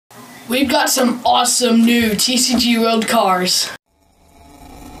We've got some awesome new TCG World cars.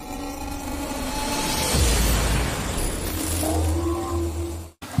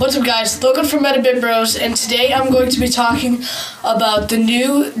 What's up guys, Logan from Metabit Bros, and today I'm going to be talking about the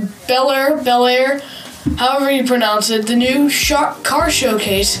new Bellere, however you pronounce it, the new car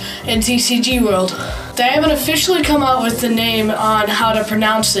showcase in TCG World. They haven't officially come out with the name on how to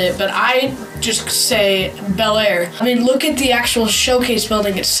pronounce it, but I just say Bellere. I mean, look at the actual showcase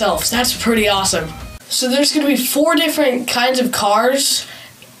building itself. That's pretty awesome. So there's going to be 4 different kinds of cars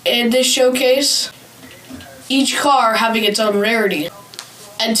in this showcase, each car having its own rarity.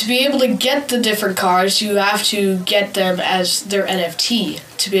 And to be able to get the different cars, you have to get them as their NFT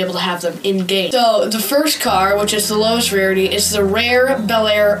to be able to have them in-game. So the first car, which is the lowest rarity, is the rare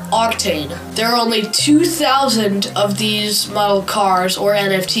Bellere Octane. There are only 2,000 of these model cars or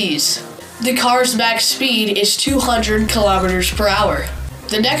NFTs. The car's max speed is 200 kilometers per hour.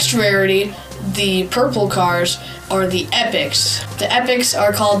 The next rarity, the purple cars, are the epics. The epics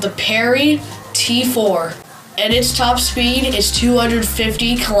are called the Perry T4. And its top speed is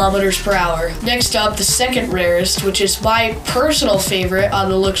 250 kilometers per hour. Next up, the second rarest, which is my personal favorite on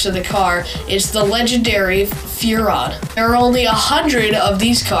the looks of the car, is the legendary Furon. There are only 100 of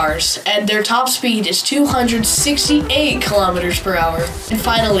these cars, and their top speed is 268 kilometers per hour. And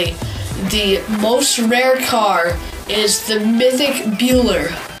finally, the most rare car is the mythic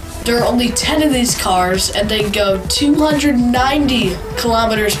Bellere. There are only 10 of these cars, and they go 290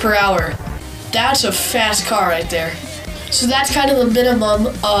 kilometers per hour. That's a fast car right there. So that's kind of the minimum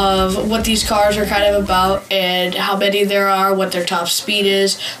of what these cars are kind of about and how many there are, what their top speed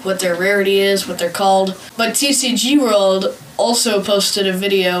is, what their rarity is, what they're called. But TCG World also posted a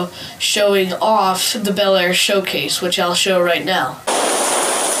video showing off the Bellere showcase, which I'll show right now.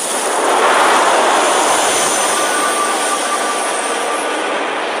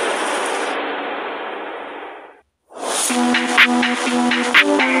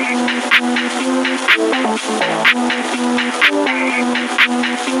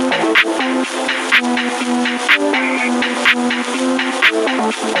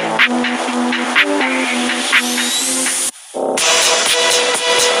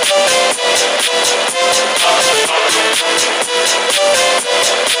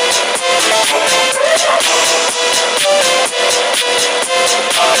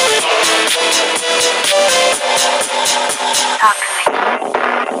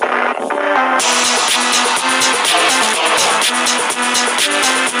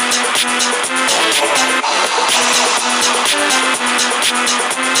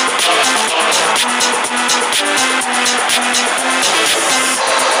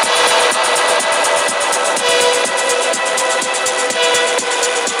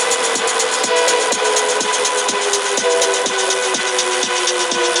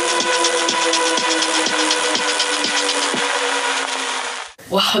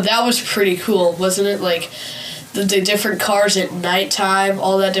 Wow, that was pretty cool, wasn't it? Like, the different cars at nighttime,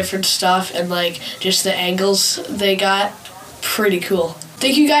 all that different stuff, and like, just the angles they got. Pretty cool.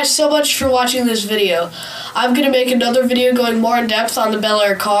 Thank you guys so much for watching this video. I'm going to make another video going more in depth on the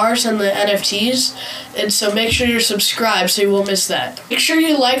Bellere cars and the NFTs, and so make sure you're subscribed so you won't miss that. Make sure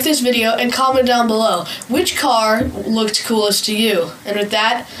you like this video and comment down below which car looked coolest to you. And with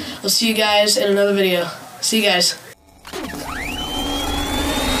that, I'll see you guys in another video. See you guys.